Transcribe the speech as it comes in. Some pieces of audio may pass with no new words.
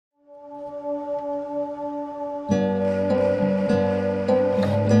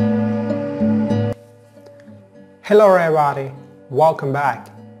Hello everybody, welcome back.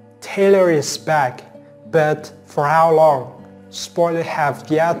 Taylor is back, but for how long? Spoilers have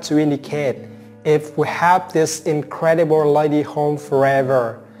yet to indicate if we have this incredible lady home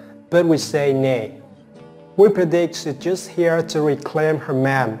forever, but we say nay. We predict she's just here to reclaim her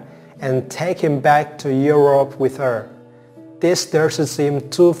man and take him back to Europe with her. This doesn't seem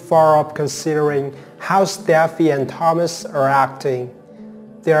too far up considering how Steffy and Thomas are acting.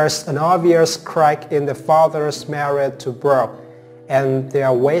 There's an obvious crack in the father's marriage to Brooke, and they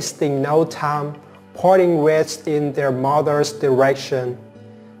are wasting no time pointing Reese in their mother's direction.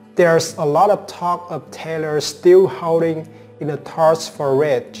 There's a lot of talk of Taylor still holding in a torch for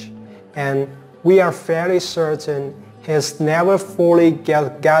Reese, and we are fairly certain he's never fully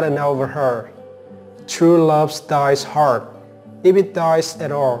gotten over her. True love dies hard, if it dies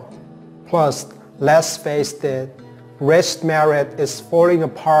at all. Plus, let's face it, Reese's marriage is falling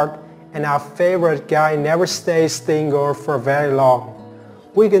apart and our favorite guy never stays single for very long.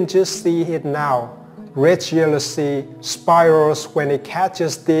 We can just see it now. Reese's jealousy spirals when he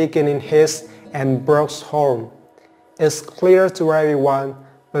catches Deacon in his and Brooke's home. It's clear to everyone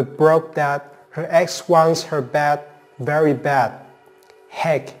but Brooke that her ex wants her bad, very bad.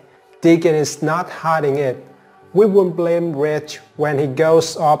 Heck, Deacon is not hiding it. We won't blame Reese when he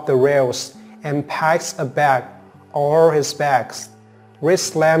goes off the rails and packs a bag or his bags. Reese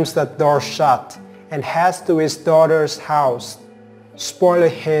slams that door shut and heads to his daughter's house. Spoiler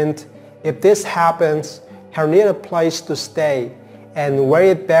hint, if this happens, he'll need a place to stay, and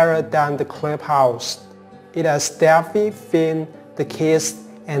way better than the clubhouse. It has Steffy, Finn, the kids,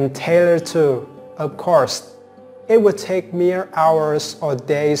 and Taylor too, of course. It would take mere hours or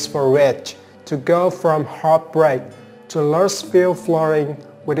days for Reese to go from heartbreak to Louisville flirting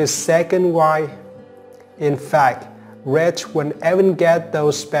with his second wife. In fact, Reese wouldn't even get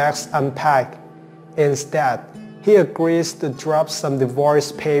those bags unpacked. Instead, he agrees to drop some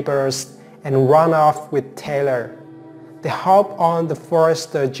divorce papers and run off with Taylor. They hop on the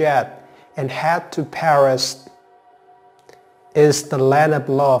Forester jet and head to Paris. It's the land of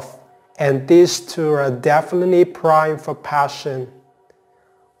love, and these two are definitely primed for passion.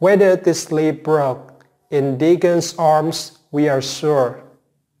 Whether this leave Brooke in Deacon's arms, we are sure.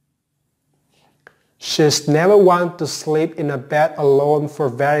 She's never wanted to sleep in a bed alone for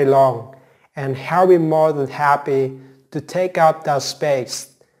very long, and he'll be more than happy to take up that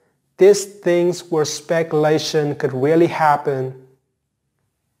space. These things were speculation could really happen.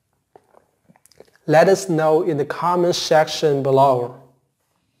 Let us know in the comments section below.